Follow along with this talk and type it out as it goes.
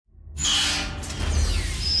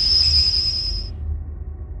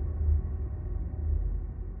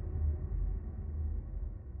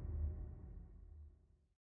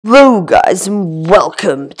Hello guys and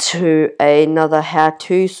welcome to another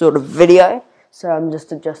how-to sort of video. So I'm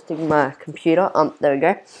just adjusting my computer. There we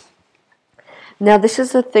go. Now this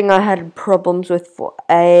is the thing I had problems with for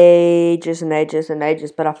ages and ages and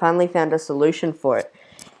ages, but I finally found a solution for it.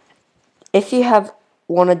 If you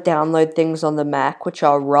want to download things on the Mac, which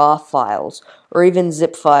are RAR files or even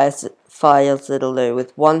zip files that'll do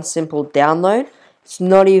with one simple download. It's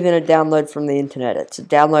not even a download from the internet, it's a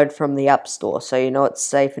download from the App Store, so you know it's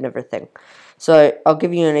safe and everything. So I'll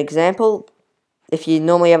give you an example. If you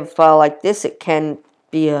normally have a file like this, it can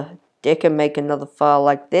be a dick and make another file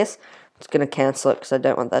like this. It's going to cancel it because I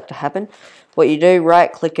don't want that to happen. What you do,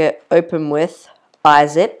 right click it, open with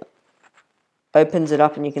iZIP, opens it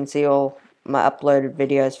up and you can see all my uploaded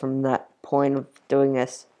videos from that point of doing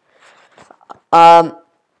this.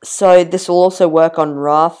 So this will also work on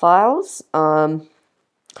RAR files.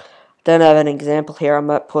 Don't have an example here. I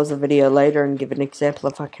might pause the video later and give an example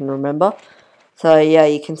if I can remember. So yeah,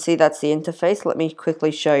 you can see that's the interface. Let me quickly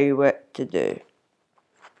show you what to do.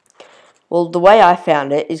 Well, the way I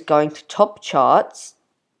found it is going to top charts,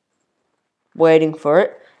 waiting for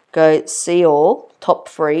it, go see all, top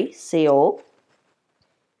 3, see all.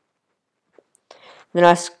 Then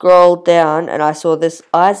I scrolled down and I saw this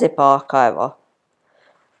iZIP archiver.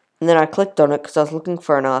 And then I clicked on it because I was looking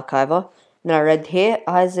for an archiver. And I read here,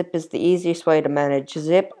 iZIP is the easiest way to manage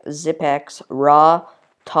zip, zipx, RAR,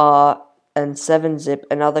 tar, and 7-zip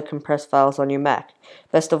and other compressed files on your Mac.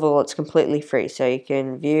 Best of all, it's completely free, so you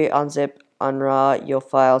can view, unzip, unRAR your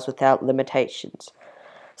files without limitations.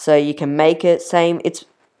 So you can make it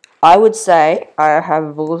I would say, I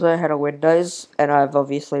have also had a Windows, and I've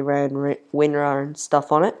obviously ran WinRAR and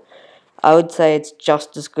stuff on it. I would say it's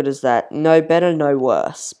just as good as that. No better, no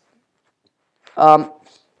worse. You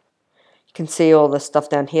can see all the stuff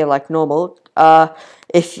down here like normal.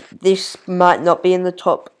 If this might not be in the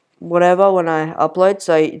top whatever when I upload,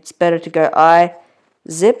 so it's better to go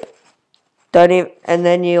iZIP. And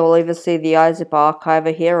then you'll either see the iZIP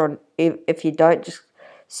archiver here, or if you don't, just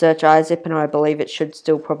search iZIP and I believe it should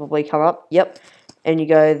still probably come up. Yep. And you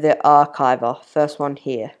go the archiver, first one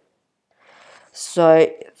here. So,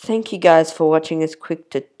 thank you guys for watching this quick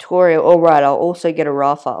tutorial. Alright, I'll also get a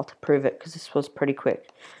RAR file to prove it, because this was pretty quick.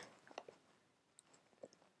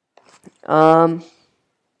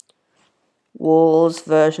 Wars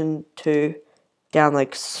version 2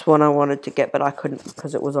 download, this one I wanted to get, but I couldn't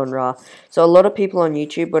because it was on RAR. So, a lot of people on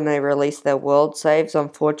YouTube, when they release their world saves,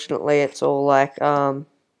 unfortunately, it's all like,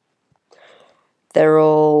 they're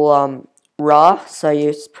all, RAR, so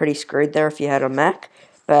you're pretty screwed there if you had a Mac.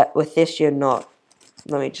 But with this, you're not.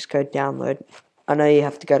 Let me just go download. I know you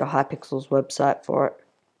have to go to Hypixel's website for it.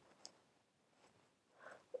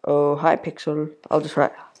 Oh, Hypixel. I'll just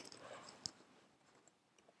write.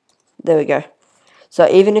 There we go. So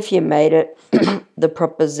even if you made it the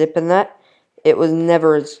proper zip and that, it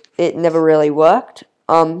never really worked.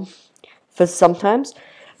 For sometimes.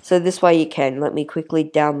 So this way you can. Let me quickly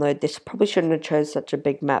download this. Probably shouldn't have chose such a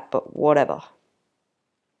big map, but whatever.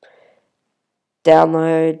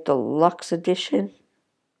 Download Deluxe Edition.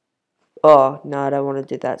 Oh, no, I don't want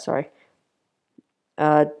to do that, sorry.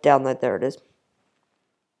 Download, there it is.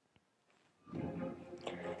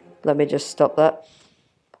 Let me just stop that.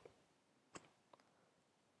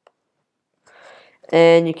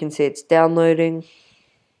 And you can see it's downloading.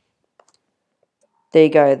 There you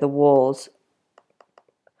go, the walls.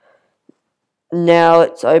 Now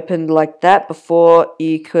it's opened like that. Before,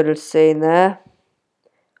 you could have seen there.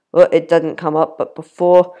 Well, it doesn't come up, but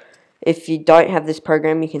before, if you don't have this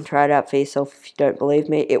program, you can try it out for yourself if you don't believe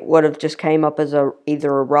me. It would have just came up as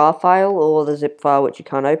either a RAR file or the zip file, which you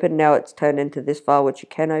can't open. Now it's turned into this file, which you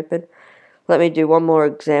can open. Let me do one more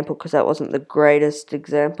example, because that wasn't the greatest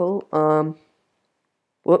example.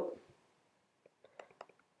 Whoop.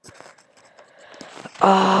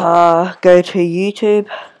 Go to YouTube.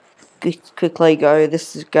 Quickly go.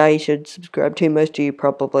 This is a guy you should subscribe to. Most of you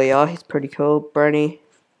probably are. He's pretty cool. Brony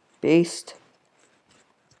Beast.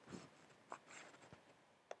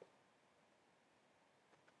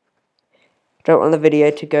 Don't want the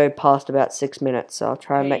video to go past about 6 minutes, so I'll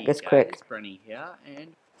try and make this quick. Here,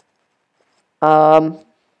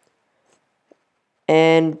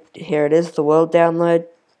 and here it is, the world download.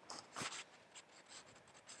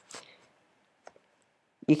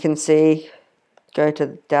 You can see, go to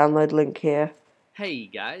the download link here. Hey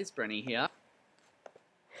guys, Brenny here.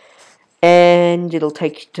 And it'll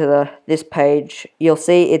take you to this page. You'll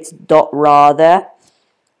see it's .rar there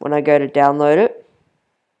when I go to download it.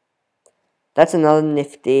 That's another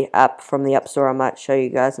nifty app from the App Store I might show you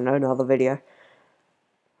guys in another video.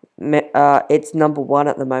 It's #1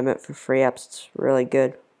 at the moment for free apps. It's really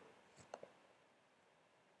good.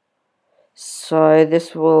 So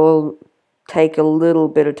this will take a little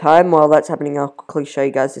bit of time. While that's happening, I'll quickly show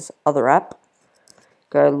you guys this other app.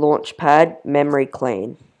 Go Launchpad, Memory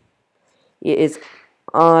Clean. It is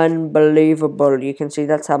unbelievable. You can see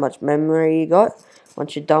that's how much memory you got.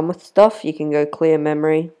 Once you're done with stuff, you can go clear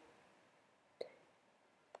memory. You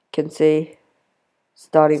can see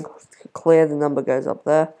starting clear, the number goes up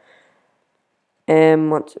there. And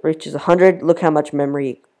once it reaches 100, look how much memory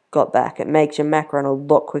you got back. It makes your Mac run a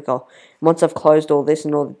lot quicker. Once I've closed all this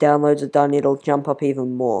and all the downloads are done, it'll jump up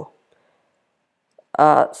even more.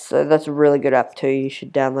 So that's a really good app too. You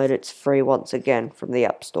should download it. It's free once again from the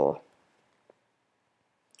App Store.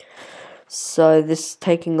 So this is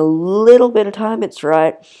taking a little bit of time. It's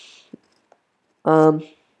right.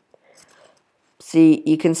 See,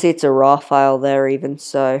 you can see it's a RAR file there even,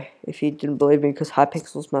 so if you didn't believe me, because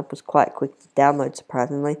Hypixel's map was quite quick to download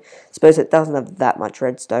surprisingly. I suppose it doesn't have that much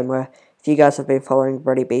redstone, where if you guys have been following the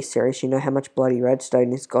Bloody Beast series, you know how much bloody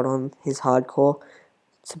redstone he's got on his hardcore.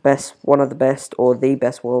 It's the best, one of the best, or the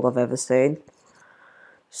best world I've ever seen.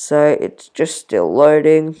 So it's just still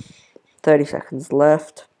loading. 30 seconds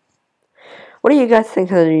left. What do you guys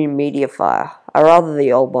think of the new Mediafire? I rather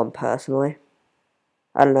the old one personally.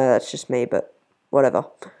 I don't know, that's just me, but whatever.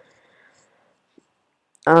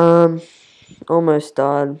 Almost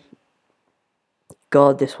done.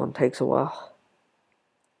 God, this one takes a while.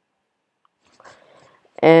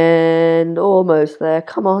 And almost there,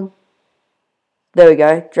 come on. There we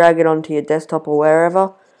go, drag it onto your desktop or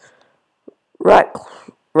wherever. Right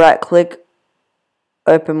click,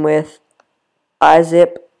 open with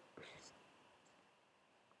iZIP.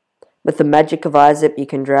 With the magic of iZIP, you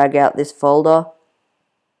can drag out this folder.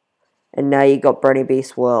 And now you got Brony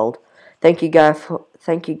Beast World. Thank you guys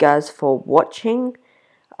for watching.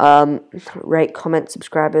 Rate, comment,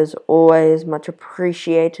 subscribe as always, much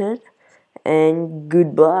appreciated. And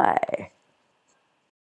goodbye.